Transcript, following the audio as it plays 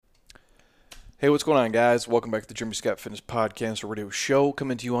Hey, what's going on, guys? Welcome back to the Jeremy Scott Fitness Podcast or radio show,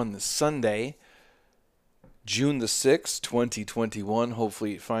 coming to you on this Sunday, June the 6th, 2021.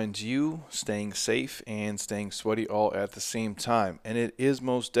 Hopefully it finds you staying safe and staying sweaty all at the same time. And it is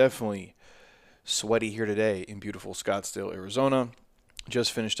most definitely sweaty here today in beautiful Scottsdale, Arizona.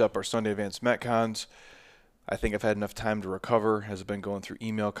 Just finished up our Sunday Advanced Metcons. I think I've had enough time to recover as I've been going through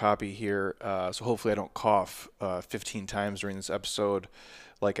email copy here. So hopefully I don't cough 15 times during this episode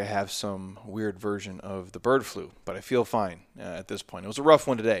like I have some weird version of the bird flu. But I feel fine at this point. It was a rough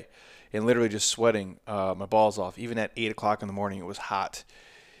one today and literally just sweating my balls off. Even at 8 o'clock in the morning, it was hot.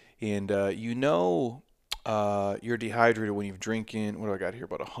 And you're dehydrated when you've drinking, what do I got here,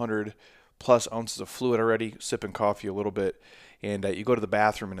 about 100 plus ounces of fluid already, sipping coffee a little bit. And you go to the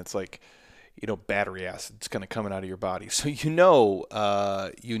bathroom and it's like, battery acid. It's kind of coming out of your body. So you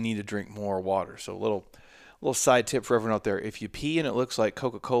need to drink more water. So a little side tip for everyone out there. If you pee and it looks like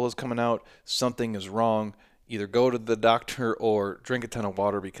Coca-Cola is coming out, something is wrong. Either go to the doctor or drink a ton of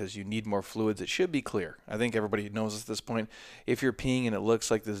water because you need more fluids. It should be clear. I think everybody knows at this point. If you're peeing and it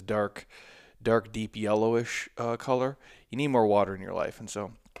looks like this dark, deep yellowish color, you need more water in your life. And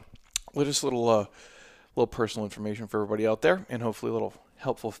so just a little personal information for everybody out there, and hopefully a little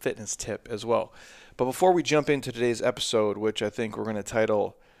helpful fitness tip as well. But before we jump into today's episode, which I think we're going to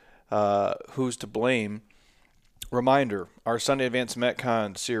title Who's to Blame, reminder, our Sunday Advanced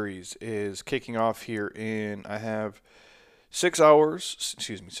Metcon series is kicking off here in, I have 6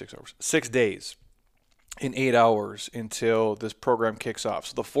 days in 8 hours until this program kicks off.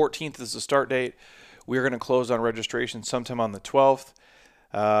 So the 14th is the start date. We're going to close on registration sometime on the 12th.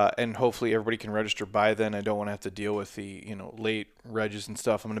 And hopefully everybody can register by then. I don't want to have to deal with the, late regs and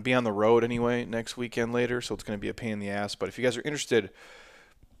stuff. I'm going to be on the road anyway next weekend later, so it's going to be a pain in the ass. But if you guys are interested,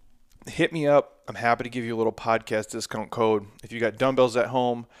 hit me up. I'm happy to give you a little podcast discount code. If you got dumbbells at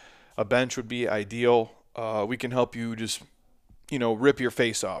home, a bench would be ideal. We can help you just, rip your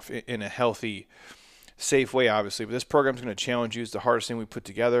face off in a healthy, safe way, obviously. But this program is going to challenge you. It's the hardest thing we put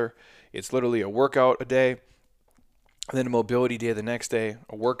together. It's literally a workout a day, and then a mobility day the next day,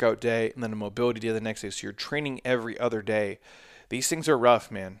 a workout day, and then a mobility day the next day. So you're training every other day. These things are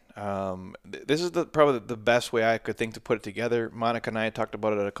rough, man. This is probably the best way I could think to put it together. Monica and I talked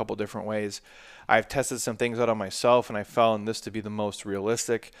about it a couple different ways. I've tested some things out on myself, and I found this to be the most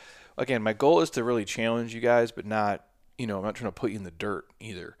realistic. Again, my goal is to really challenge you guys, but not, I'm not trying to put you in the dirt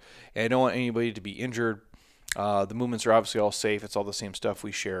either. And I don't want anybody to be injured. The movements are obviously all safe. It's all the same stuff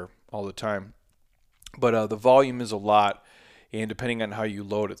we share all the time. But the volume is a lot, and depending on how you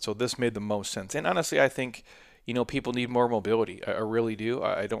load it. So this made the most sense. And honestly, I think, people need more mobility. I really do.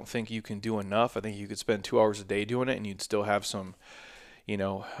 I don't think you can do enough. I think you could spend 2 hours a day doing it, and you'd still have some,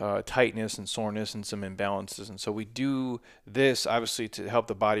 tightness and soreness and some imbalances. And so we do this, obviously, to help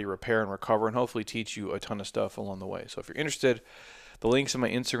the body repair and recover and hopefully teach you a ton of stuff along the way. So if you're interested, the link's in my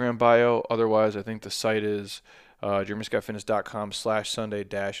Instagram bio. Otherwise, I think the site is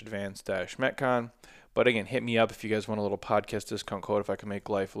jeremyscottfitness.com/Sunday-advanced-metcon. But again, hit me up if you guys want a little podcast discount code, if I can make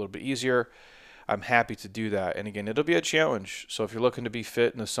life a little bit easier. I'm happy to do that. And again, it'll be a challenge. So if you're looking to be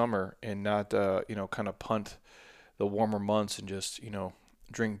fit in the summer and not, kind of punt the warmer months and just,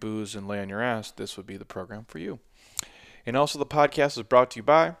 drink booze and lay on your ass, this would be the program for you. And also the podcast is brought to you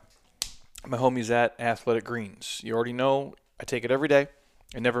by my homies at Athletic Greens. You already know I take it every day.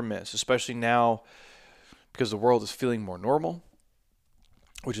 I never miss, especially now because the world is feeling more normal,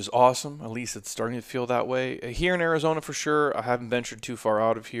 which is awesome. At least it's starting to feel that way. Here in Arizona, for sure, I haven't ventured too far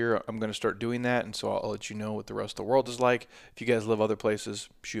out of here. I'm going to start doing that, and so I'll let you know what the rest of the world is like. If you guys live other places,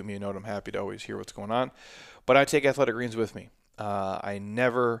 shoot me a note. I'm happy to always hear what's going on. But I take Athletic Greens with me. I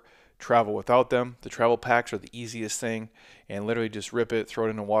never travel without them. The travel packs are the easiest thing, and literally just rip it, throw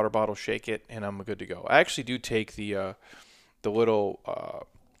it in a water bottle, shake it, and I'm good to go. I actually do take the little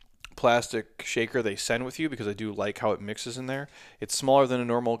plastic shaker they send with you because I do like how it mixes in there. It's smaller than a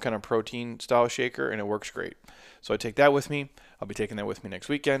normal kind of protein style shaker, and it works great. So I take that with me. I'll be taking that with me next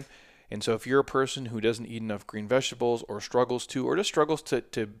weekend. And so if you're a person who doesn't eat enough green vegetables or struggles to, or just struggles to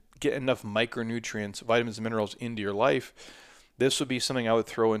get enough micronutrients, vitamins and minerals into your life, this would be something I would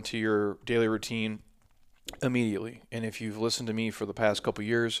throw into your daily routine immediately. And if you've listened to me for the past couple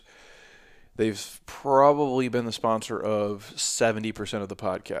years, they've probably been the sponsor of 70% of the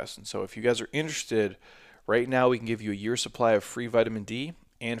podcast. And so if you guys are interested, right now we can give you a year's supply of free vitamin D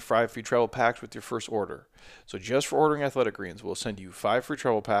and 5 free travel packs with your first order. So just for ordering Athletic Greens, we'll send you 5 free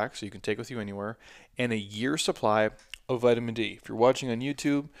travel packs so you can take with you anywhere, and a year's supply of vitamin D. If you're watching on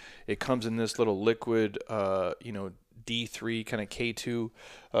YouTube, it comes in this little liquid, D3 kind of K2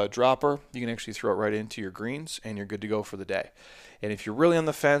 dropper. You can actually throw it right into your greens and you're good to go for the day. And if you're really on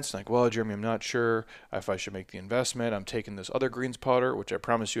the fence, like, well, Jeremy, I'm not sure if I should make the investment. I'm taking this other greens powder, which I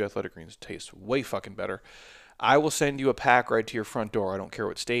promise you Athletic Greens tastes way fucking better. I will send you a pack right to your front door. I don't care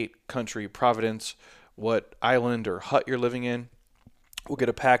what state, country, providence, what island or hut you're living in. We'll get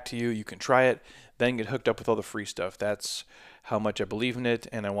a pack to you. You can try it, then get hooked up with all the free stuff. That's how much I believe in it,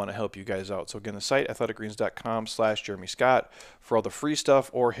 and I want to help you guys out. So again, the site, athleticgreens.com/Jeremy Scott for all the free stuff,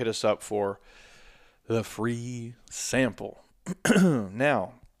 or hit us up for the free sample.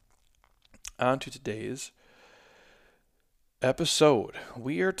 Now, on to today's episode.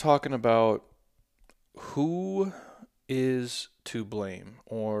 We are talking about who is to blame,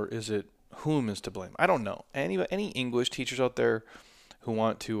 or is it whom is to blame? I don't know. Any English teachers out there who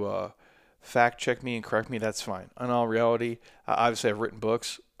want to fact check me and correct me, that's fine. In all reality, obviously I've written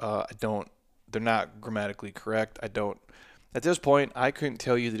books. They're not grammatically correct. At this point, I couldn't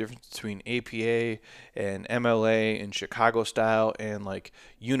tell you the difference between APA and MLA and Chicago style and like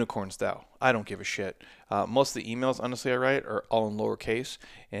unicorn style. I don't give a shit. Most of the emails, honestly, I write are all in lowercase,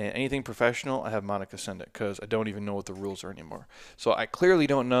 and anything professional, I have Monica send it because I don't even know what the rules are anymore. So I clearly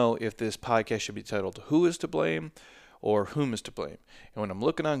don't know if this podcast should be titled "Who is to Blame" or "Whom is to Blame." And when I'm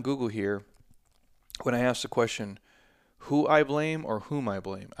looking on Google here, when I ask the question, "Who I blame" or "Whom I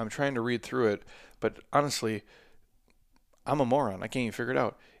blame," I'm trying to read through it, but honestly, I'm a moron. I can't even figure it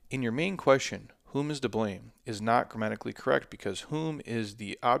out. In your main question, whom is to blame, is not grammatically correct because whom is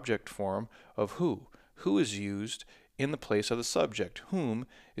the object form of who. Who is used in the place of the subject. Whom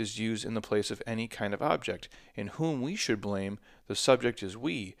is used in the place of any kind of object. And whom we should blame, the subject is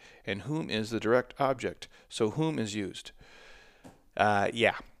we, and whom is the direct object. So whom is used. I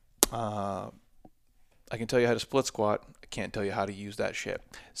can tell you how to split squat. I can't tell you how to use that shit.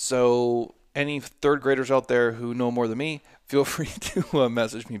 So any third graders out there who know more than me, feel free to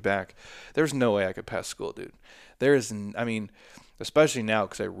message me back. There's no way I could pass school, dude. Especially now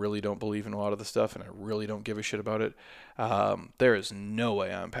because I really don't believe in a lot of the stuff and I really don't give a shit about it. There is no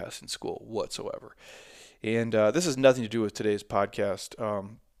way I'm passing school whatsoever. And this has nothing to do with today's podcast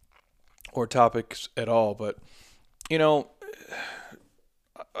or topics at all. But,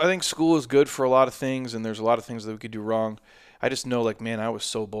 I think school is good for a lot of things, and there's a lot of things that we could do wrong. I just know, I was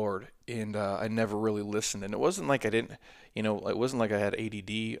so bored, and I never really listened. And it wasn't like I didn't, it wasn't like I had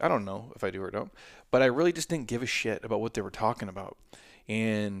ADD. I don't know if I do or don't. But I really just didn't give a shit about what they were talking about.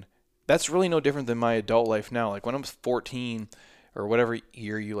 And that's really no different than my adult life now. Like when I was 14 or whatever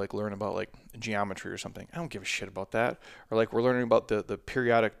year you learn about geometry or something, I don't give a shit about that. Or we're learning about the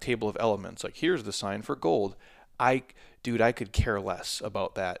periodic table of elements. Here's the sign for gold. I could care less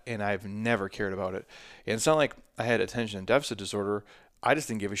about that, and I've never cared about it. And it's not like I had attention deficit disorder. I just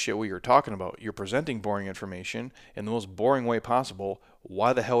didn't give a shit what you were talking about. You're presenting boring information in the most boring way possible.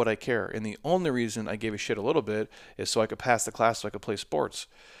 Why the hell would I care? And the only reason I gave a shit a little bit is so I could pass the class so I could play sports.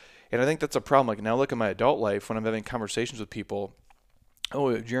 And I think that's a problem. Now look at my adult life when I'm having conversations with people.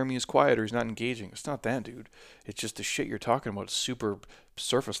 Oh, Jeremy is quiet or he's not engaging. It's not that, dude. It's just the shit you're talking about is super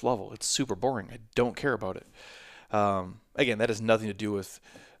surface level. It's super boring. I don't care about it. Again, that has nothing to do with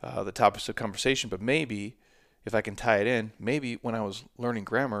the topics of conversation, but maybe if I can tie it in, maybe when I was learning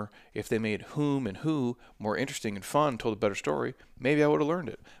grammar, if they made whom and who more interesting and fun, told a better story, maybe I would have learned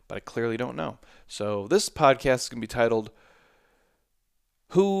it, but I clearly don't know. So this podcast is going to be titled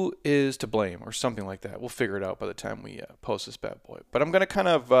Who is to Blame or something like that. We'll figure it out by the time we post this bad boy. But I'm going to kind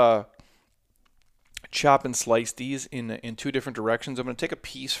of chop and slice these in two different directions. I'm going to take a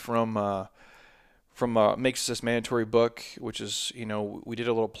piece from Makes This Mandatory book, which is, we did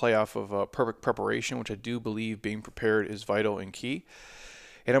a little play off of Perfect Preparation, which I do believe being prepared is vital and key.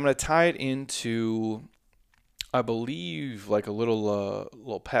 And I'm going to tie it into, I believe, a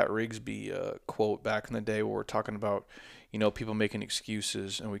little Pat Rigsby quote back in the day where we're talking about, people making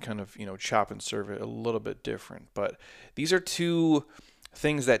excuses, and we kind of, chop and serve it a little bit different. But these are two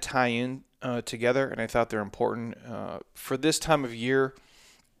things that tie in together, and I thought they're important for this time of year,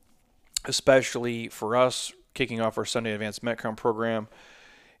 especially for us kicking off our Sunday Advanced Metcon program,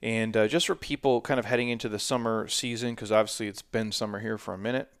 and just for people kind of heading into the summer season, because obviously it's been summer here for a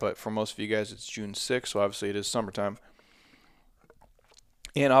minute, but for most of you guys it's June 6th, so obviously it is summertime.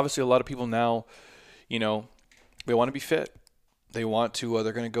 And obviously a lot of people now, they want to be fit. They want to,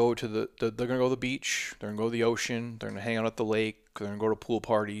 they're going to go to they're going to go to the beach, they're going to go to the ocean, they're going to hang out at the lake, they're going to go to pool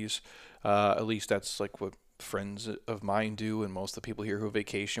parties. At least that's what friends of mine do, and most of the people here who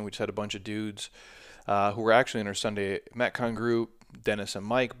vacation. We just had a bunch of dudes who were actually in our Sunday Metcon group. Dennis and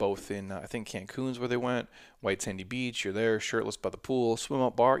Mike, both in I think Cancun's where they went. White Sandy Beach, you're there, shirtless by the pool, swim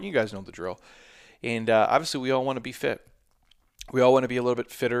up bar. You guys know the drill. And obviously, we all want to be fit. We all want to be a little bit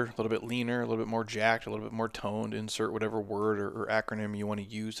fitter, a little bit leaner, a little bit more jacked, a little bit more toned. Insert whatever word or acronym you want to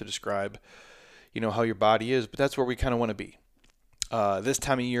use to describe, how your body is. But that's where we kind of want to be. This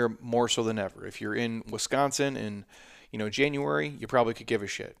time of year, more so than ever. If you're in Wisconsin in, January, you probably could give a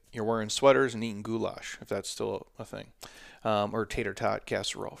shit. You're wearing sweaters and eating goulash, if that's still a thing, or tater tot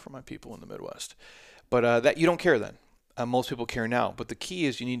casserole for my people in the Midwest. But that you don't care then. Most people care now. But the key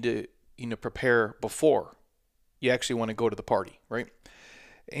is you need to, prepare before you actually want to go to the party, right?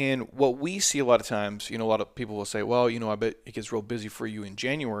 And what we see a lot of times, a lot of people will say, well, I bet it gets real busy for you in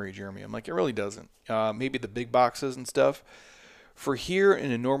January, Jeremy. I'm like, it really doesn't. Maybe the big boxes and stuff. For here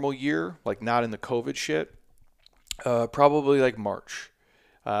in a normal year, like not in the COVID shit, probably like March,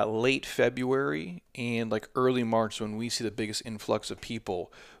 late February, and like early March when we see the biggest influx of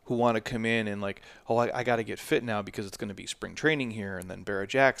people who want to come in and like, oh, I got to get fit now because it's going to be spring training here, and then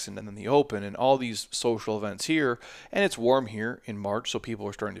Barrett-Jackson, and then the Open, and all these social events here, and it's warm here in March, so people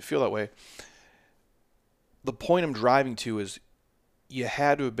are starting to feel that way. The point I'm driving to is you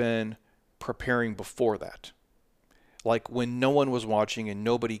had to have been preparing before that. Like when no one was watching and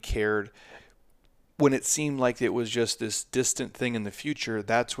nobody cared, when it seemed like it was just this distant thing in the future,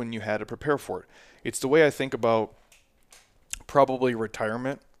 that's when you had to prepare for it. It's the way I think about probably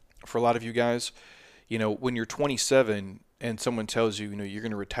retirement for a lot of you guys. When you're 27 and someone tells you, you're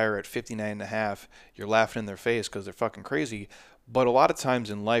going to retire at 59 and a half, you're laughing in their face because they're fucking crazy. But a lot of times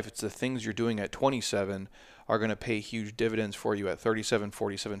in life, it's the things you're doing at 27 are going to pay huge dividends for you at 37,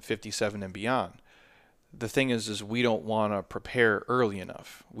 47, 57, and beyond. The thing is we don't want to prepare early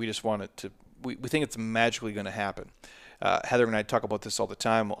enough. We just want it to, we think it's magically going to happen. Heather and I talk about this all the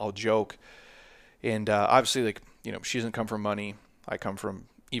time. I'll joke. And obviously, like, she doesn't come from money. I come from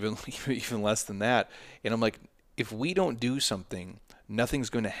even less than that. And I'm like, if we don't do something, nothing's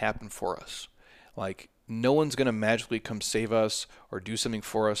going to happen for us. Like, no one's going to magically come save us or do something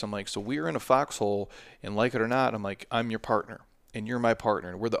for us. I'm like, so we're in a foxhole, and like it or not, I'm like, I'm your partner. And you're my partner,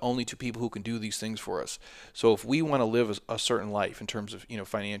 and we're the only two people who can do these things for us. So if we want to live a certain life in terms of,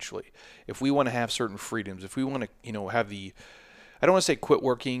 financially, if we want to have certain freedoms, if we want to, have the, I don't want to say quit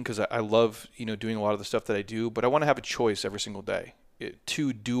working because I love, doing a lot of the stuff that I do, but I want to have a choice every single day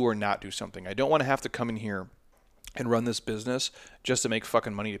to do or not do something. I don't want to have to come in here and run this business just to make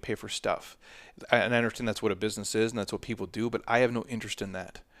fucking money to pay for stuff. And I understand that's what a business is and that's what people do, but I have no interest in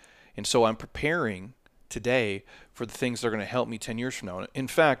that. And so I'm preparing today for the things that are going to help me 10 years from now. In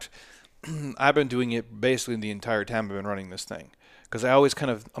fact, I've been doing it basically the entire time I've been running this thing. Because I always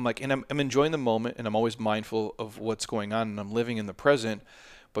I'm like, and I'm enjoying the moment, and I'm always mindful of what's going on, and I'm living in the present,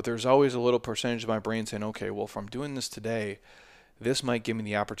 but there's always a little percentage of my brain saying, okay, well, if I'm doing this today, this might give me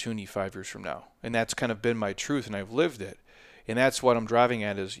the opportunity 5 years from now. And that's kind of been my truth, and I've lived it. And that's what I'm driving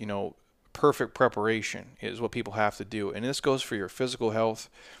at is, perfect preparation is what people have to do. And this goes for your physical health.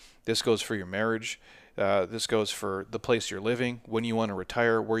 This goes for your marriage. This goes for the place you're living, when you want to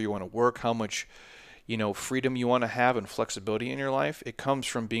retire, where you want to work, how much, freedom you want to have and flexibility in your life. It comes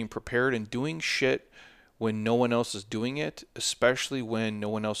from being prepared and doing shit when no one else is doing it, especially when no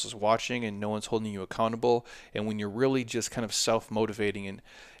one else is watching and no one's holding you accountable, and when you're really just kind of self-motivating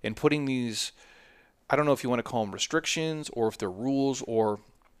and putting these, I don't know if you want to call them restrictions or if they're rules or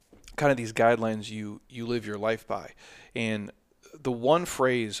kind of these guidelines you live your life by. And the one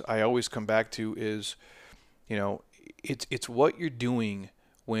phrase I always come back to is, it's what you're doing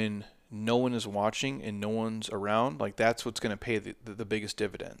when no one is watching and no one's around. Like that's what's going to pay the biggest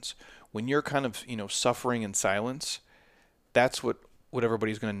dividends. When you're kind of, suffering in silence, that's what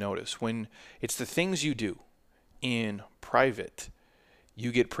everybody's going to notice. When it's the things you do in private,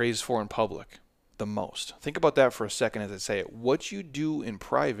 you get praised for in public the most. Think about that for a second as I say it. What you do in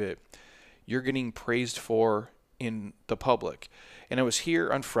private, you're getting praised for in the public. And I was here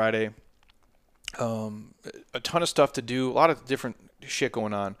on Friday, a ton of stuff to do, a lot of different shit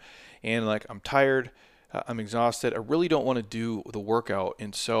going on, and like I'm tired, I'm exhausted, I really don't want to do the workout,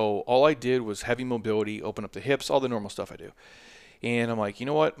 and so all I did was heavy mobility, open up the hips, all the normal stuff I do. And I'm like, you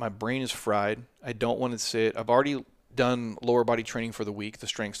know what, my brain is fried, I don't want to sit. I've already done lower body training for the week, the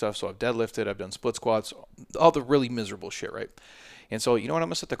strength stuff, so I've deadlifted, I've done split squats, all the really miserable shit, right? And so you know what, I'm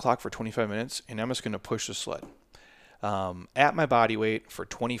gonna set the clock for 25 minutes and I'm just gonna push the sled at my body weight for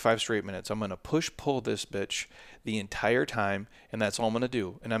 25 straight minutes. I'm going to push-pull this bitch the entire time, and that's all I'm going to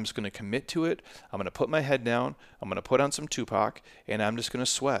do. And I'm just going to commit to it. I'm going to put my head down. I'm going to put on some Tupac, and I'm just going to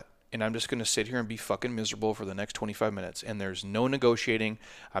sweat. And I'm just going to sit here and be fucking miserable for the next 25 minutes. And there's no negotiating.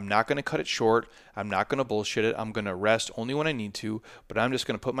 I'm not going to cut it short. I'm not going to bullshit it. I'm going to rest only when I need to, but I'm just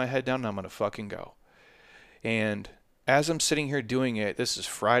going to put my head down and I'm going to fucking go. And As I'm sitting here doing it, this is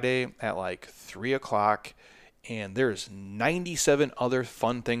Friday at like 3 o'clock, and there's 97 other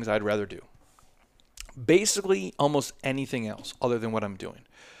fun things I'd rather do. Basically, almost anything else other than what I'm doing.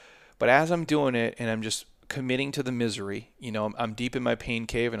 But as I'm doing it and I'm just committing to the misery, I'm deep in my pain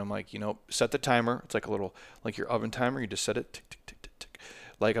cave and I'm like, set the timer. It's like a little, like your oven timer. You just set it, tick, tick, tick, tick, tick.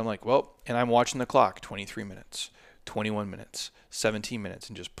 Like I'm like, well, and I'm watching the clock, 23 minutes, 21 minutes, 17 minutes,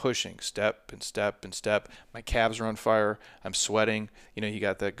 and just pushing step and step and step. My calves are on fire. I'm sweating. You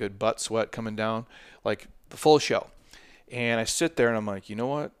got that good butt sweat coming down, like the full show. And I sit there and I'm like, you know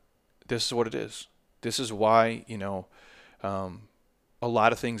what? This is what it is. This is why, a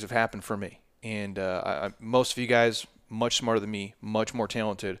lot of things have happened for me. And most of you guys, much smarter than me, much more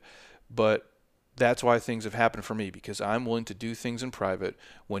talented, but that's why things have happened for me, because I'm willing to do things in private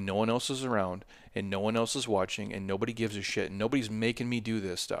when no one else is around and no one else is watching and nobody gives a shit and nobody's making me do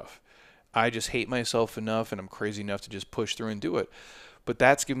this stuff. I just hate myself enough and I'm crazy enough to just push through and do it. But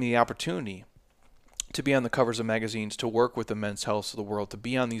that's given me the opportunity to be on the covers of magazines, to work with the Men's Health of the world, to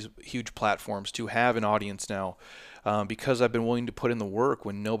be on these huge platforms, to have an audience now, because I've been willing to put in the work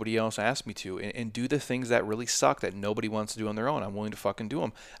when nobody else asked me to, and do the things that really suck that nobody wants to do on their own. I'm willing to fucking do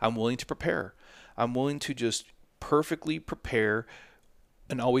them. I'm willing to prepare. I'm willing to just perfectly prepare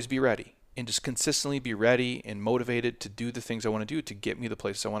and always be ready, and just consistently be ready and motivated to do the things I want to do to get me the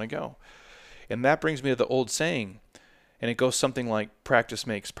places I want to go. And that brings me to the old saying, and it goes something like, practice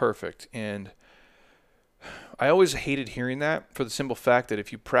makes perfect. And I always hated hearing that, for the simple fact that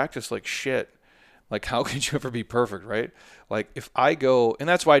if you practice like shit, like how could you ever be perfect, right? Like if I go, and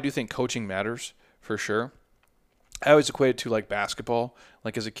that's why I do think coaching matters for sure. I always equate it to like basketball,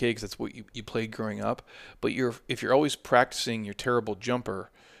 like as a kid, because that's what you played growing up. But if you're always practicing your terrible jumper,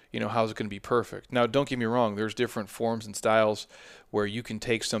 how's it going to be perfect? Now, don't get me wrong. There's different forms and styles where you can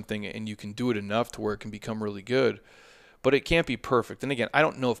take something and you can do it enough to where it can become really good. But it can't be perfect. And again, I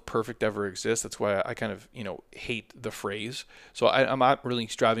don't know if perfect ever exists. That's why I kind of, hate the phrase. So I'm not really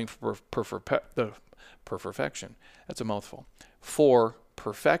striving for perfection. That's a mouthful. For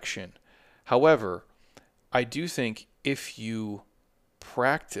perfection. However, I do think if you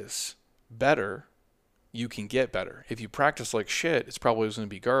practice better, you can get better. If you practice like shit, it's probably going to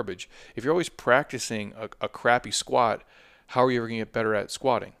be garbage. If you're always practicing a crappy squat, how are you ever going to get better at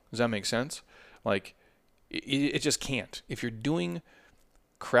squatting? Does that make sense? Like, it just can't. If you're doing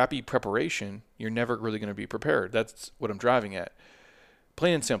crappy preparation, you're never really going to be prepared. That's what I'm driving at.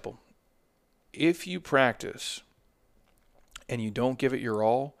 Plain and simple. If you practice and you don't give it your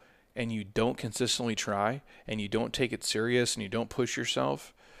all, and you don't consistently try, and you don't take it serious, and you don't push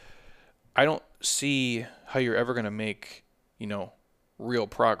yourself, I don't see how you're ever going to make, real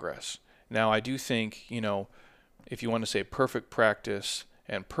progress. Now, I do think, if you want to say perfect practice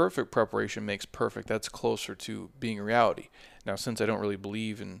and perfect preparation makes perfect, that's closer to being reality. Now, since I don't really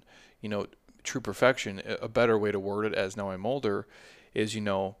believe in, true perfection, a better way to word it, as now I'm older, is,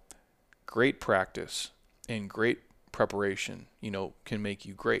 great practice and great preparation, can make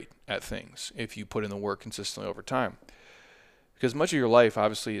you great at things if you put in the work consistently over time. Because much of your life,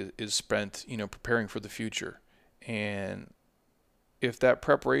 obviously, is spent, preparing for the future. And if that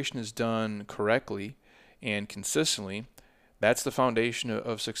preparation is done correctly and consistently, that's the foundation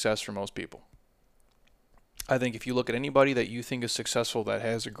of success for most people. I think if you look at anybody that you think is successful, that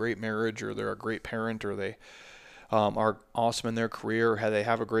has a great marriage, or they're a great parent, or they are awesome in their career, or they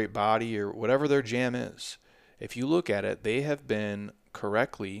have a great body, or whatever their jam is, if you look at it, they have been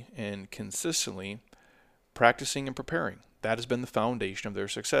correctly and consistently practicing and preparing. That has been the foundation of their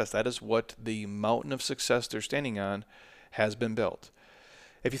success. That is what the mountain of success they're standing on has been built.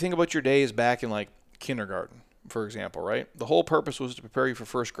 If you think about your days back in like kindergarten, for example, right? The whole purpose was to prepare you for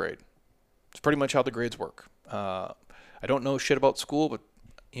first grade. It's pretty much how the grades work. I don't know shit about school, but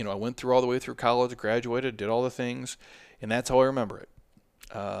I went through all the way through college, graduated, did all the things, and that's how I remember it.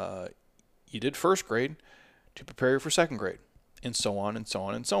 You did first grade to prepare you for second grade, and so on and so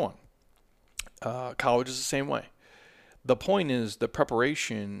on and so on. College is the same way. The point is, the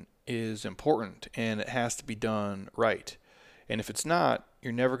preparation is important, and it has to be done right. And if it's not,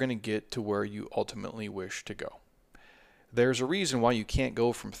 you're never going to get to where you ultimately wish to go. There's a reason why you can't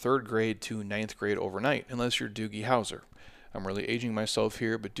go from third grade to ninth grade overnight, unless you're Doogie Howser. I'm really aging myself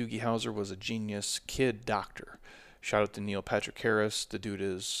here, but Doogie Howser was a genius kid doctor. Shout out to Neil Patrick Harris. The dude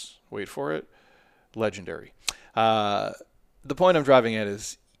is, wait for it, legendary. The point I'm driving at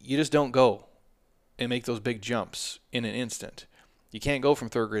is, you just don't go and make those big jumps in an instant. You can't go from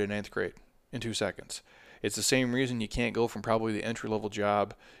third grade to ninth grade in 2 seconds. It's the same reason you can't go from probably the entry-level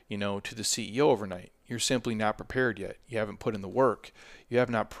job, to the CEO overnight. You're simply not prepared yet. You haven't put in the work. You have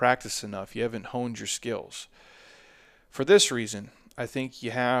not practiced enough. You haven't honed your skills. For this reason, I think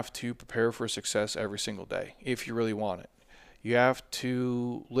you have to prepare for success every single day if you really want it. You have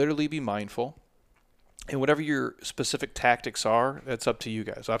to literally be mindful. And whatever your specific tactics are, that's up to you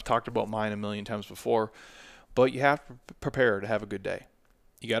guys. I've talked about mine a million times before, but you have to prepare to have a good day.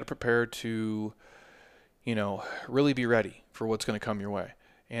 You got to prepare to, really be ready for what's going to come your way.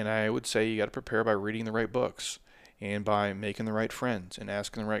 And I would say you got to prepare by reading the right books and by making the right friends and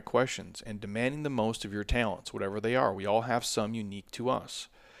asking the right questions and demanding the most of your talents, whatever they are. We all have some unique to us.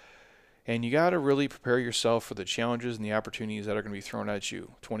 And you got to really prepare yourself for the challenges and the opportunities that are going to be thrown at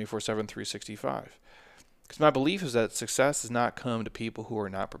you 24/7, 365. Because my belief is that success does not come to people who are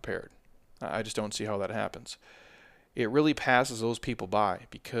not prepared. I just don't see how that happens. It really passes those people by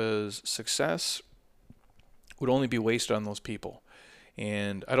because success would only be wasted on those people.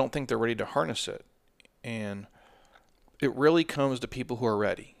 And I don't think they're ready to harness it. And it really comes to people who are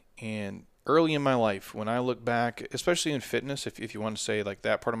ready. And early in my life, when I look back, especially in fitness, if you want to say like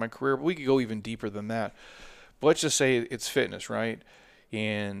that part of my career, but we could go even deeper than that. But let's just say it's fitness, right?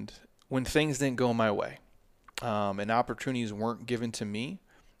 And when things didn't go my way, and opportunities weren't given to me,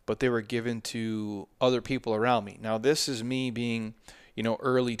 but they were given to other people around me. Now, this is me being,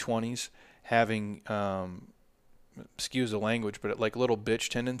 early 20s, having, excuse the language, but like little bitch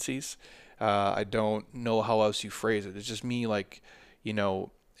tendencies. I don't know how else you phrase it. It's just me like,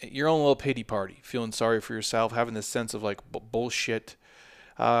 your own little pity party, feeling sorry for yourself, having this sense of like bullshit.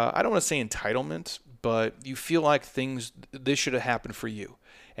 I don't want to say entitlement, but you feel like this should have happened for you,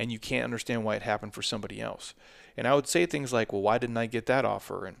 and you can't understand why it happened for somebody else. And I would say things like, well, why didn't I get that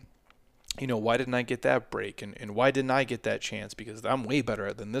offer? And, why didn't I get that break? And why didn't I get that chance? Because I'm way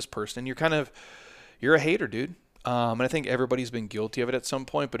better than this person. And you're a hater, dude. And I think everybody's been guilty of it at some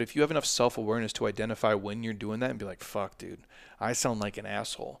point. But if you have enough self-awareness to identify when you're doing that and be like, fuck, dude, I sound like an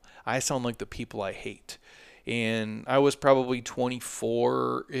asshole. I sound like the people I hate. And I was probably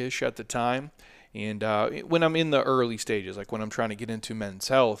 24-ish at the time. And when I'm in the early stages, like when I'm trying to get into men's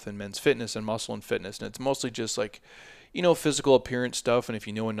health and men's fitness and muscle and fitness, and it's mostly just like, physical appearance stuff. And if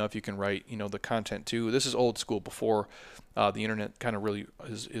you know enough, you can write, the content too. This is old school before the internet kind of really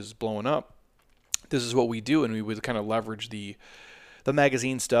is blowing up. This is what we do, and we would kind of leverage the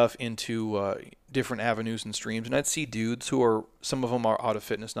magazine stuff into different avenues and streams. And I'd see dudes some of them are out of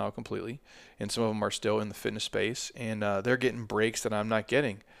fitness now completely, and some of them are still in the fitness space, and they're getting breaks that I'm not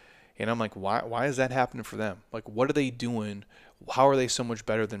getting. And I'm like, why is that happening for them? Like, what are they doing? How are they so much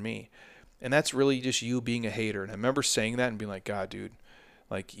better than me? And that's really just you being a hater. And I remember saying that and being like, God, dude,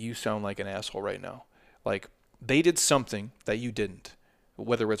 like, you sound like an asshole right now. Like, they did something that you didn't.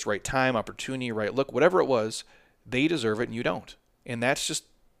 Whether it's right time, opportunity, right look, whatever it was, they deserve it and you don't. And that's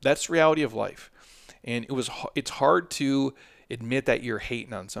the reality of life. And it's hard to admit that you're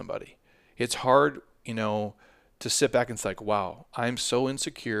hating on somebody. It's hard, to sit back and it's like, wow, I'm so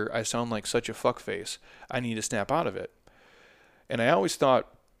insecure. I sound like such a fuckface. I need to snap out of it. And I always thought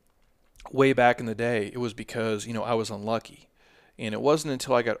way back in the day, it was because, I was unlucky. And it wasn't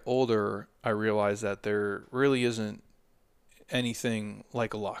until I got older, I realized that there really isn't anything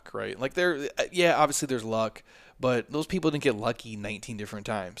like luck, right? Like obviously there's luck, but those people didn't get lucky 19 different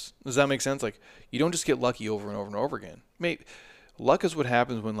times. Does that make sense? Like, you don't just get lucky over and over and over again. Luck is what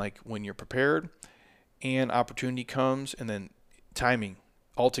happens when you're prepared and opportunity comes, and then timing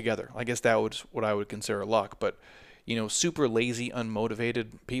altogether. I guess that was what I would consider luck. But, super lazy,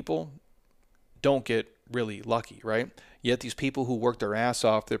 unmotivated people don't get really lucky, right? Yet these people who work their ass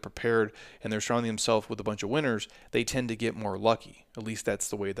off, they're prepared, and they're surrounding themselves with a bunch of winners, they tend to get more lucky. At least that's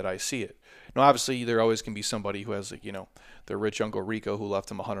the way that I see it. Now, obviously, there always can be somebody who has, their rich Uncle Rico who left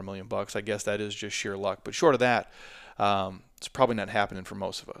them $100 million. I guess that is just sheer luck. But short of that, it's probably not happening for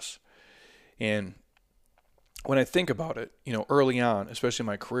most of us. And when I think about it, early on, especially in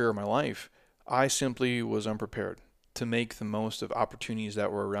my career, my life, I simply was unprepared to make the most of opportunities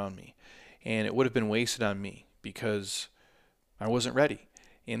that were around me. And it would have been wasted on me because I wasn't ready.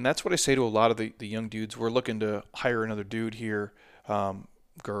 And that's what I say to a lot of the young dudes. We're looking to hire another dude here,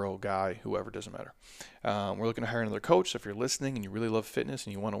 girl, guy, whoever, doesn't matter. We're looking to hire another coach. So if you're listening and you really love fitness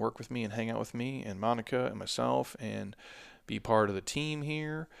and you want to work with me and hang out with me and Monica and myself and be part of the team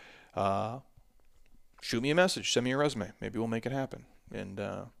here, shoot me a message, send me a resume. Maybe we'll make it happen. And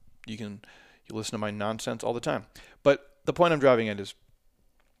you listen to my nonsense all the time. But the point I'm driving at is,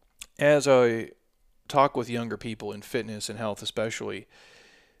 as I talk with younger people in fitness and health especially,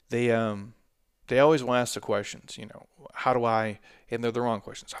 they always want to ask the questions, how do I, and they're the wrong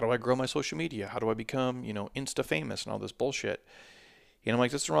questions, how do I grow my social media? How do I become, Insta famous and all this bullshit? And I'm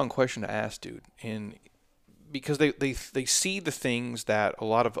like, that's the wrong question to ask, dude. And because they see the things that a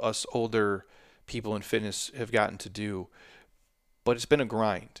lot of us older people in fitness have gotten to do. But it's been a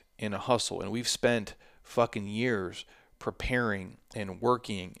grind and a hustle, and we've spent fucking years preparing and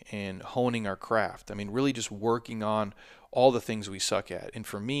working and honing our craft. I mean, really just working on all the things we suck at. And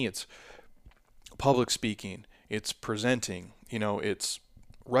for me, it's public speaking, it's presenting, it's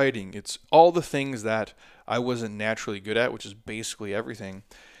writing, it's all the things that I wasn't naturally good at, which is basically everything.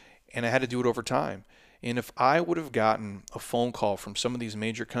 And I had to do it over time. And if I would have gotten a phone call from some of these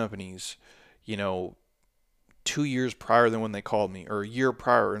major companies, you know, 2 years prior than when they called me, or a year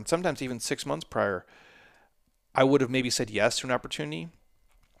prior, and sometimes even 6 months prior, I would have maybe said yes to an opportunity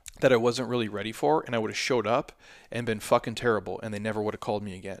that I wasn't really ready for, and I would have showed up and been fucking terrible, and they never would have called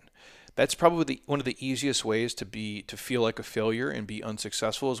me again. That's probably one of the easiest ways to feel like a failure and be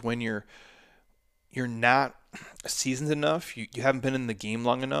unsuccessful is when you're not seasoned enough, you haven't been in the game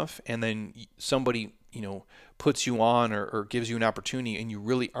long enough, and then somebody puts you on or gives you an opportunity and you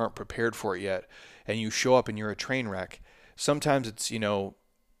really aren't prepared for it yet, and you show up and you're a train wreck. Sometimes it's the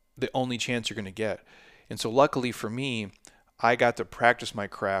only chance you're going to get. And so luckily for me, I got to practice my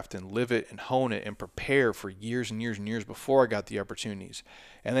craft and live it and hone it and prepare for years and years and years before I got the opportunities.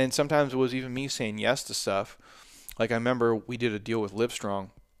 And then sometimes it was even me saying yes to stuff. Like I remember we did a deal with Livestrong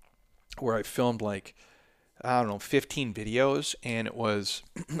where I filmed 15 videos, and it was,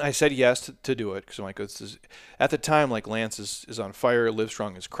 I said yes to do it because I'm like, at the time, like Lance is on fire,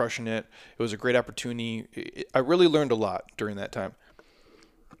 Livestrong is crushing it. It was a great opportunity. I really learned a lot during that time.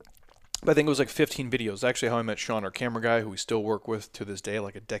 But I think it was like 15 videos. Actually, how I met Sean, our camera guy, who we still work with to this day,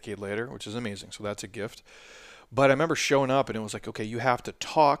 like a decade later, which is amazing. So that's a gift. But I remember showing up, and it was like, okay, you have to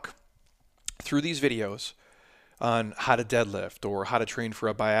talk through these videos on how to deadlift or how to train for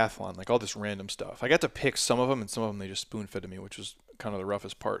a biathlon, like all this random stuff. I got to pick some of them, and some of them they just spoon fed to me, which was kind of the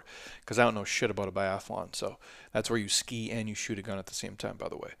roughest part because I don't know shit about a biathlon. So that's where you ski and you shoot a gun at the same time, by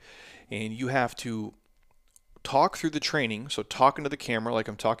the way. And you have to talk through the training, so talking to the camera like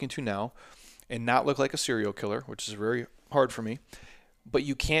I'm talking to now, and not look like a serial killer, which is very hard for me. But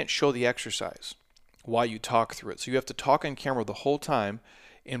you can't show the exercise while you talk through it. So you have to talk on camera the whole time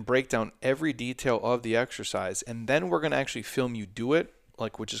and break down every detail of the exercise, and then we're going to actually film you do it,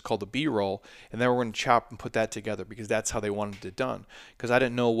 which is called the B-roll, and then we're going to chop and put that together because that's how they wanted it done. Because I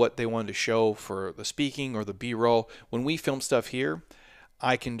didn't know what they wanted to show for the speaking or the B-roll. When we film stuff here,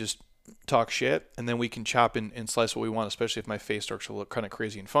 I can just talk shit, and then we can chop and slice what we want, especially if my face starts to look kind of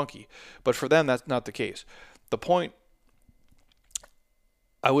crazy and funky. But for them, that's not the case. The point,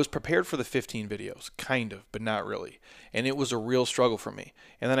 I was prepared for the 15 videos, kind of, but not really. And it was a real struggle for me.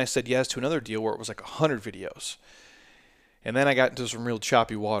 And then I said yes to another deal where it was like 100 videos. And then I got into some real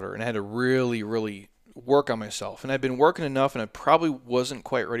choppy water, and I had to really, really work on myself. And I'd been working enough, and I probably wasn't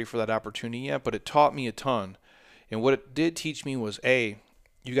quite ready for that opportunity yet, but it taught me a ton. And what it did teach me was, A,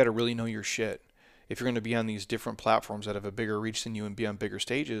 you got to really know your shit if you're going to be on these different platforms that have a bigger reach than you and be on bigger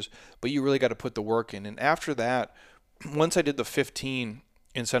stages, but you really got to put the work in. And after that, once I did the 15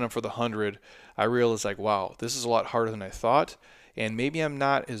 and set up for the 100, I realized wow, this is a lot harder than I thought. And maybe I'm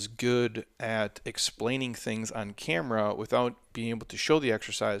not as good at explaining things on camera without being able to show the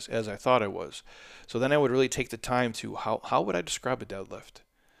exercise as I thought I was. So then I would really take the time to, how would I describe a deadlift?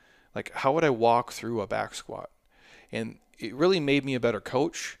 Like, how would I walk through a back squat? And it really made me a better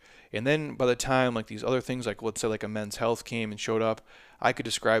coach. And then by the time these other things, let's say a Men's Health came and showed up, I could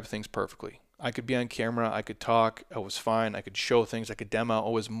describe things perfectly. I could be on camera, I could talk, I was fine, I could show things, I could demo, I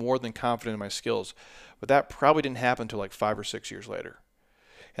was more than confident in my skills. But that probably didn't happen until 5 or 6 years later.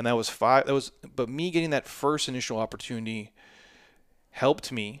 And but me getting that first initial opportunity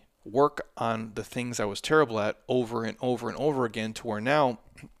helped me work on the things I was terrible at over and over and over again, to where now,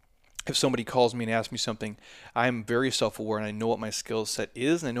 if somebody calls me and asks me something, I'm very self-aware and I know what my skill set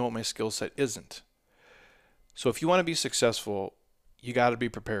is and I know what my skill set isn't. So if you want to be successful, you got to be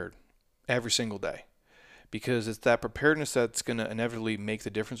prepared every single day, because it's that preparedness that's going to inevitably make the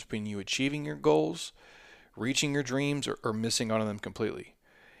difference between you achieving your goals, reaching your dreams, or missing out on them completely.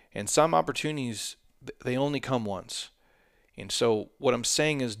 And some opportunities, they only come once. And so what I'm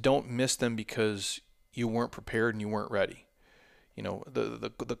saying is, don't miss them because you weren't prepared and you weren't ready.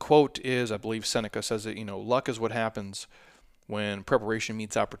 The quote is, I believe Seneca says it, luck is what happens when preparation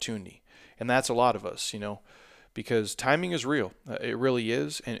meets opportunity. And that's a lot of us, because timing is real. It really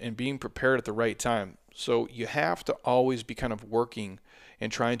is, and being prepared at the right time. So you have to always be kind of working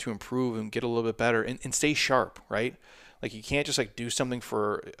and trying to improve and get a little bit better and stay sharp, right? You can't just do something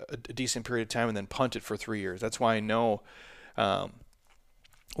for a decent period of time and then punt it for 3 years. That's why I know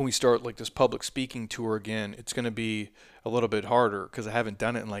when we start this public speaking tour again, it's going to be a little bit harder because I haven't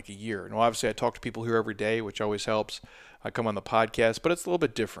done it in a year. And obviously I talk to people here every day, which always helps. I come on the podcast, but it's a little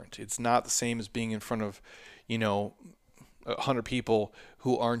bit different. It's not the same as being in front of, 100 people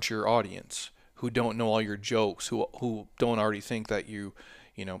who aren't your audience, who don't know all your jokes, who don't already think that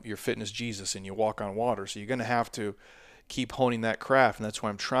you're fitness Jesus and you walk on water. So you're going to have to keep honing that craft, and that's why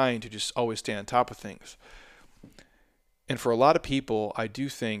I'm trying to just always stay on top of things. And for a lot of people, I do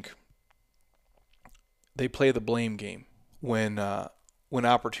think they play the blame game when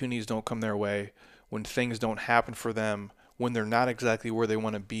opportunities don't come their way, when things don't happen for them, when they're not exactly where they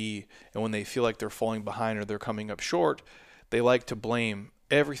want to be, and when they feel like they're falling behind or they're coming up short. They like to blame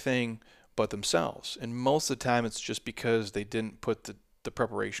everything but themselves. And most of the time it's just because they didn't put the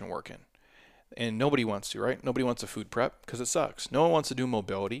preparation work in. And nobody wants to, right? Nobody wants a food prep because it sucks. No one wants to do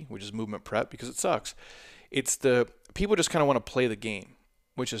mobility, which is movement prep, because it sucks. It's the people just kind of want to play the game,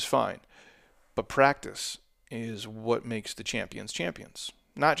 which is fine. But practice is what makes the champions champions,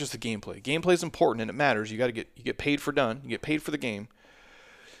 not just the gameplay. Gameplay is important and it matters. You get paid for done. You get paid for the game.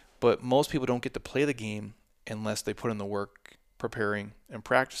 But most people don't get to play the game unless they put in the work preparing and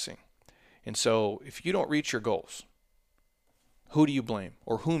practicing. And so if you don't reach your goals, who do you blame?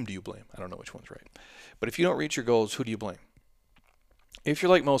 Or whom do you blame? I don't know which one's right. But if you don't reach your goals, who do you blame? If you're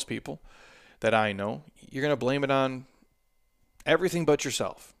like most people that I know, you're going to blame it on everything but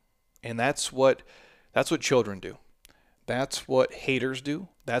yourself. And that's what children do. That's what haters do.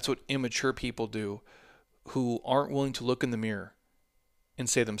 That's what immature people do who aren't willing to look in the mirror and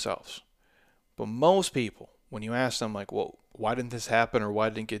say themselves. But most people, when you ask them like, well, why didn't this happen or why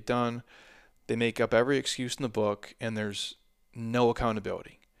didn't it get done? They make up every excuse in the book and there's no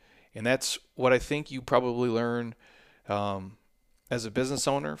accountability. And that's what I think you probably learn as a business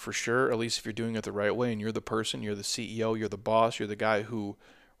owner, for sure, at least if you're doing it the right way and you're the person, you're the CEO, you're the boss, you're the guy who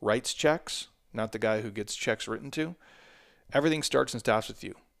writes checks, not the guy who gets checks written to. Everything starts and stops with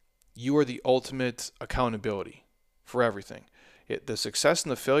you. You are the ultimate accountability for everything. The success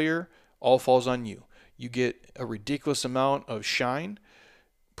and the failure all falls on you. You get a ridiculous amount of shine,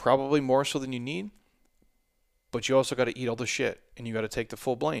 probably more so than you need, but you also got to eat all the shit and you got to take the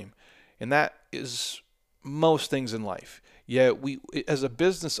full blame. And that is most things in life. Yeah, as a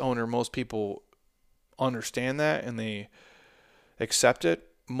business owner, most people understand that and they accept it.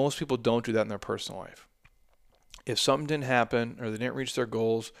 Most people don't do that in their personal life. If something didn't happen or they didn't reach their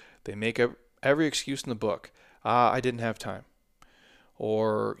goals, they make up every excuse in the book. I didn't have time.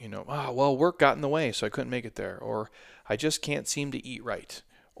 Or, well, work got in the way, so I couldn't make it there. Or I just can't seem to eat right.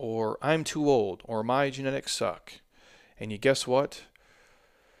 Or I'm too old. Or my genetics suck. And you guess what?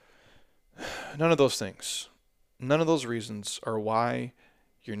 None of those things, none of those reasons are why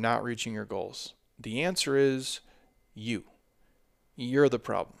you're not reaching your goals. The answer is you. You're the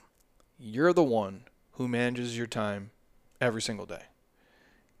problem. You're the one who manages your time every single day.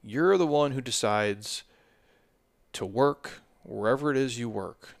 You're the one who decides to work wherever it is you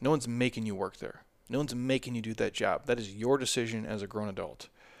work. No one's making you work there. No one's making you do that job. That is your decision as a grown adult.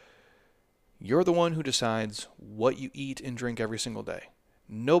 You're the one who decides what you eat and drink every single day.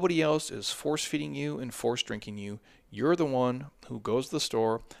 Nobody else is force feeding you and force drinking you. You're the one who goes to the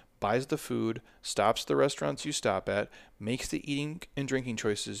store, buys the food, stops at the restaurants you stop at, makes the eating and drinking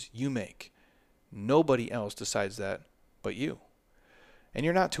choices you make. Nobody else decides that but you. And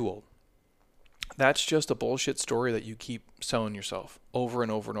you're not too old. That's just a bullshit story that you keep selling yourself over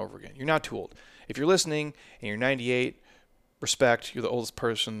and over and over again. You're not too old. If you're listening and you're 98, respect, you're the oldest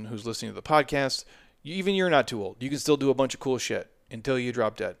person who's listening to the podcast. Even you're not too old. You can still do a bunch of cool shit until you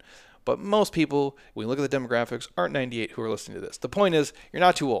drop dead. But most people, when you look at the demographics, aren't 98 who are listening to this. The point is, you're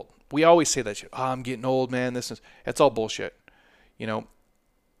not too old. We always say that shit. I'm getting old, man. It's all bullshit.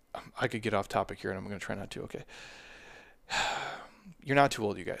 I could get off topic here, and I'm going to try not to, okay? You're not too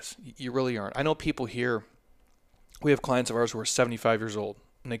old, you guys. You really aren't. I know people here, we have clients of ours who are 75 years old,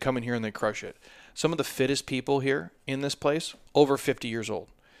 and they come in here and they crush it. Some of the fittest people here in this place, over 50 years old.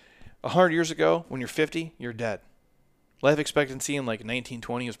 100 years ago, when you're 50, you're dead. Life expectancy in like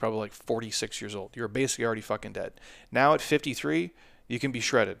 1920 is probably like 46 years old. You're basically already fucking dead. Now at 53, you can be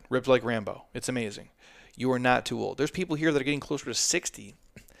shredded, ripped like Rambo. It's amazing. You are not too old. There's people here that are getting closer to 60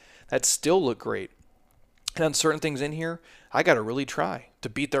 that still look great. And on certain things in here, I got to really try to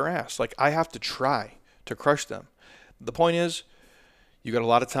beat their ass. Like, I have to try to crush them. The point is, you got a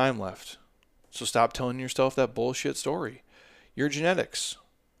lot of time left. So stop telling yourself that bullshit story. Your genetics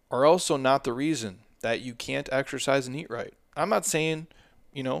are also not the reason that you can't exercise and eat right. I'm not saying,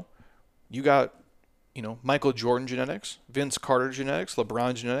 you got, Michael Jordan genetics, Vince Carter genetics,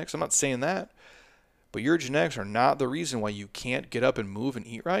 LeBron genetics. I'm not saying that. But your genetics are not the reason why you can't get up and move and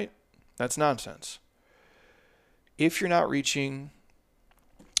eat right. That's nonsense. If you're not reaching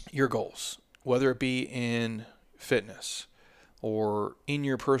your goals, whether it be in fitness or in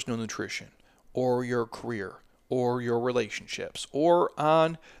your personal nutrition or your career or your relationships or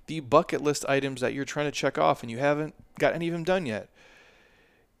on the bucket list items that you're trying to check off and you haven't got any of them done yet,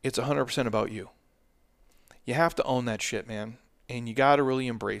 it's 100% about you. You have to own that shit, man, and you got to really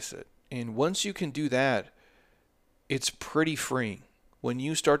embrace it. And once you can do that, it's pretty freeing. When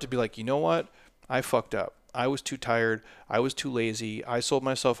you start to be like, you know what? I fucked up. I was too tired. I was too lazy. I sold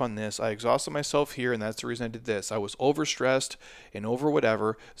myself on this. I exhausted myself here, and that's the reason I did this. I was overstressed and over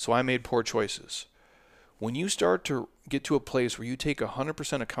whatever, so I made poor choices. When you start to get to a place where you take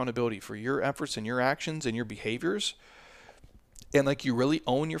 100% accountability for your efforts and your actions and your behaviors, and like you really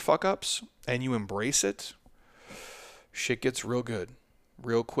own your fuck ups and you embrace it, shit gets real good,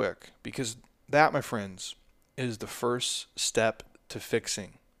 real quick. Because that, my friends, is the first step to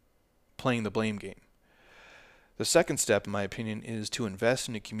fixing playing the blame game. The second step, in my opinion, is to invest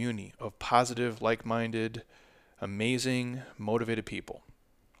in a community of positive, like-minded, amazing, motivated people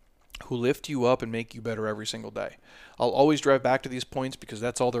who lift you up and make you better every single day. I'll always drive back to these points because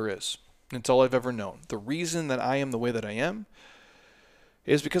that's all there is. It's all I've ever known. The reason that I am the way that I am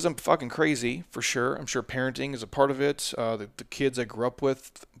is because I'm fucking crazy, for sure. I'm sure parenting is a part of it, the kids I grew up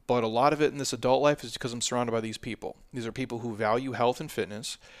with, but a lot of it in this adult life is because I'm surrounded by these people. These are people who value health and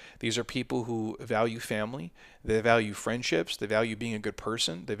fitness. These are people who value family. They value friendships. They value being a good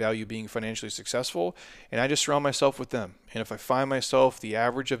person. They value being financially successful. And I just surround myself with them. And if I find myself the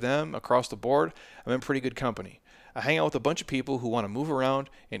average of them across the board, I'm in pretty good company. I hang out with a bunch of people who want to move around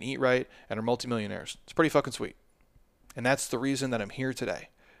and eat right and are multimillionaires. It's pretty fucking sweet. And that's the reason that I'm here today.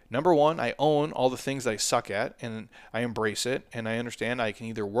 Number one, I own all the things that I suck at, and I embrace it, and I understand I can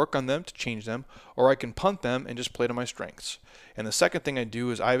either work on them to change them, or I can punt them and just play to my strengths. And the second thing I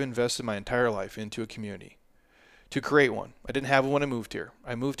do is I've invested my entire life into a community to create one. I didn't have one when I moved here.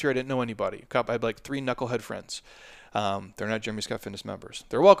 I moved here, I didn't know anybody. I had like 3 knucklehead friends. They're not Jeremy Scott Fitness members.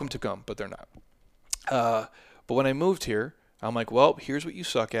 They're welcome to come, but they're not. But when I moved here, I'm like, well, here's what you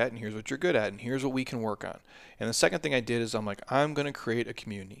suck at, and here's what you're good at, and here's what we can work on. And the second thing I did is I'm like, I'm going to create a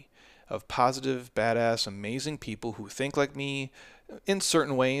community of positive, badass, amazing people who think like me in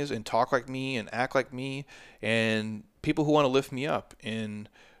certain ways and talk like me and act like me, and people who want to lift me up, and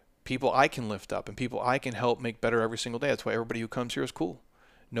people I can lift up, and people I can help make better every single day. That's why everybody who comes here is cool.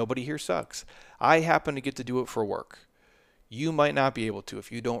 Nobody here sucks. I happen to get to do it for work. You might not be able to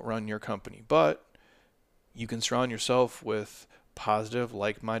if you don't run your company, but you can surround yourself with positive,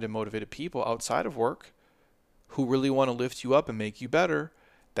 like-minded, motivated people outside of work who really want to lift you up and make you better.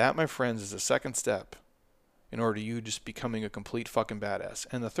 That, my friends, is the second step in order to you just becoming a complete fucking badass.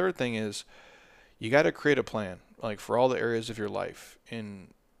 And the third thing is you got to create a plan, like for all the areas of your life, and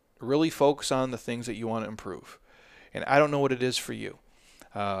really focus on the things that you want to improve. And I don't know what it is for you.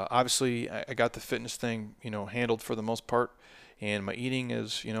 Obviously, I got the fitness thing, handled for the most part. And my eating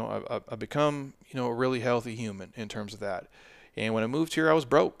is, I've become, a really healthy human in terms of that. And when I moved here, I was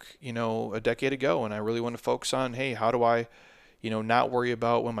broke, a decade ago. And I really want to focus on, hey, how do I, not worry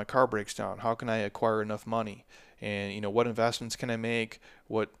about when my car breaks down? How can I acquire enough money? And, what investments can I make?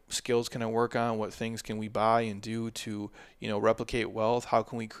 What skills can I work on? What things can we buy and do to, replicate wealth? How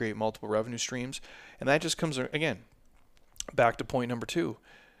can we create multiple revenue streams? And that just comes, again, back to point number 2.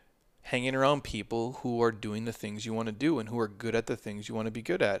 Hanging around people who are doing the things you want to do and who are good at the things you want to be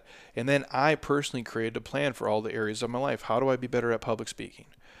good at. And then I personally created a plan for all the areas of my life. How do I be better at public speaking?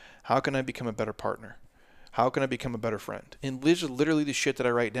 How can I become a better partner? How can I become a better friend? And literally the shit that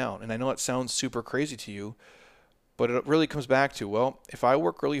I write down. And I know it sounds super crazy to you, but it really comes back to, well, if I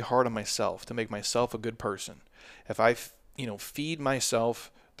work really hard on myself to make myself a good person, if I, feed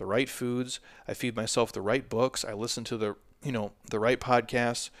myself the right foods, I feed myself the right books, I listen to the right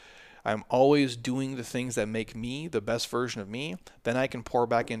podcasts, I'm always doing the things that make me the best version of me, then I can pour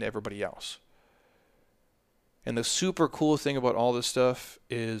back into everybody else. And the super cool thing about all this stuff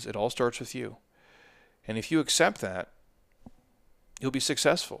is it all starts with you. And if you accept that, you'll be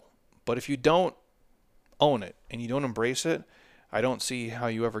successful. But if you don't own it and you don't embrace it, I don't see how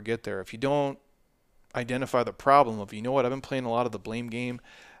you ever get there. If you don't identify the problem of, I've been playing a lot of the blame game.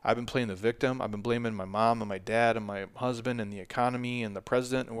 I've been playing the victim. I've been blaming my mom and my dad and my husband and the economy and the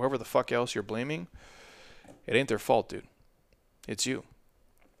president and whoever the fuck else you're blaming. It ain't their fault, dude. It's you.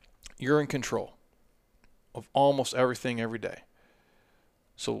 You're in control of almost everything every day.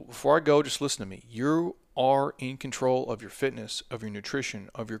 So before I go, just listen to me. You are in control of your fitness, of your nutrition,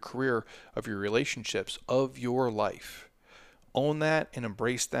 of your career, of your relationships, of your life. Own that and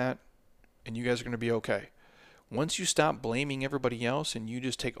embrace that, and you guys are going to be okay. Once you stop blaming everybody else and you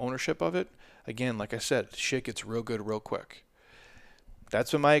just take ownership of it, again, like I said, shit gets real good real quick.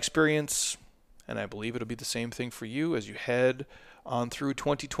 That's been my experience. And I believe it'll be the same thing for you as you head on through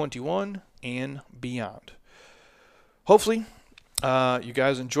 2021 and beyond. Hopefully, you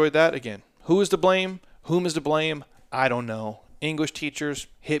guys enjoyed that. Again, who is to blame? Whom is to blame? I don't know. English teachers,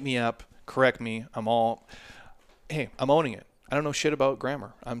 hit me up. Correct me. I'm owning it. I don't know shit about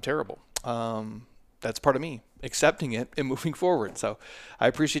grammar. I'm terrible. That's part of me, accepting it and moving forward. So I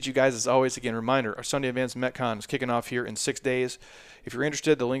appreciate you guys as always. Again, reminder, our Sunday Advanced Metcon is kicking off here in 6 days. If you're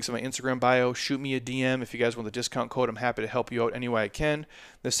interested, the link's in my Instagram bio. Shoot me a DM if you guys want the discount code. I'm happy to help you out any way I can.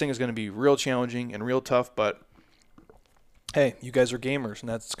 This thing is going to be real challenging and real tough, but hey, you guys are gamers, and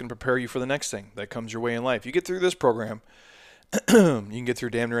that's going to prepare you for the next thing that comes your way in life. You get through this program, you can get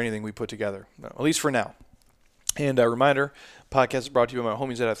through damn near anything we put together, at least for now. And a reminder, podcast is brought to you by my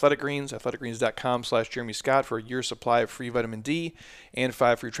homies at Athletic Greens, athleticgreens.com/Jeremy Scott for a year's supply of free vitamin D and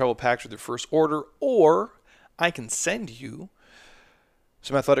 5 free travel packs with your first order, or I can send you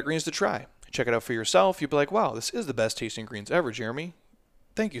some Athletic Greens to try. Check it out for yourself. You'll be like, wow, this is the best tasting greens ever, Jeremy.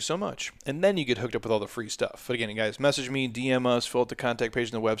 Thank you so much. And then you get hooked up with all the free stuff. But again, you guys, message me, DM us, fill out the contact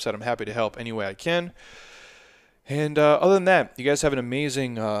page on the website. I'm happy to help any way I can. And other than that, you guys have an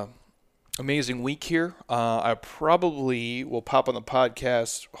amazing week here. I probably will pop on the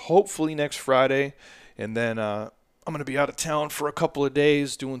podcast hopefully next Friday. And then I'm going to be out of town for a couple of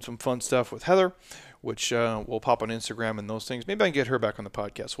days doing some fun stuff with Heather, which we'll pop on Instagram and those things. Maybe I can get her back on the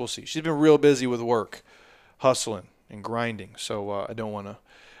podcast. We'll see. She's been real busy with work, hustling and grinding. So I don't want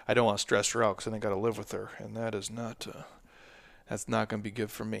to stress her out because I think I got to live with her. And that is not, that's not going to be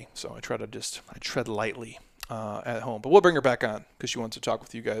good for me. So I tread lightly at home. But we'll bring her back on because she wants to talk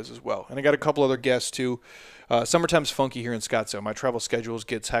with you guys as well. And I got a couple other guests too. Summertime's funky here in Scottsdale. My travel schedules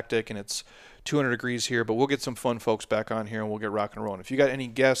gets hectic and it's 200 degrees here, but we'll get some fun folks back on here and we'll get rock and rolling. If you got any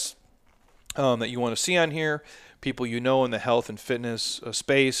guests that you want to see on here, people you know in the health and fitness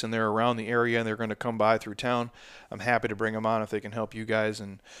space and they're around the area and they're going to come by through town, I'm happy to bring them on if they can help you guys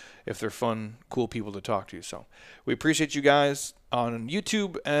and if they're fun, cool people to talk to. So we appreciate you guys on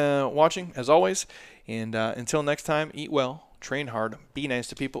YouTube watching as always. And until next time, eat well, train hard, be nice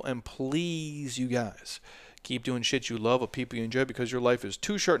to people, and please, you guys, keep doing shit you love with people you enjoy because your life is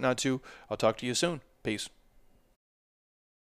too short not to. I'll talk to you soon. Peace.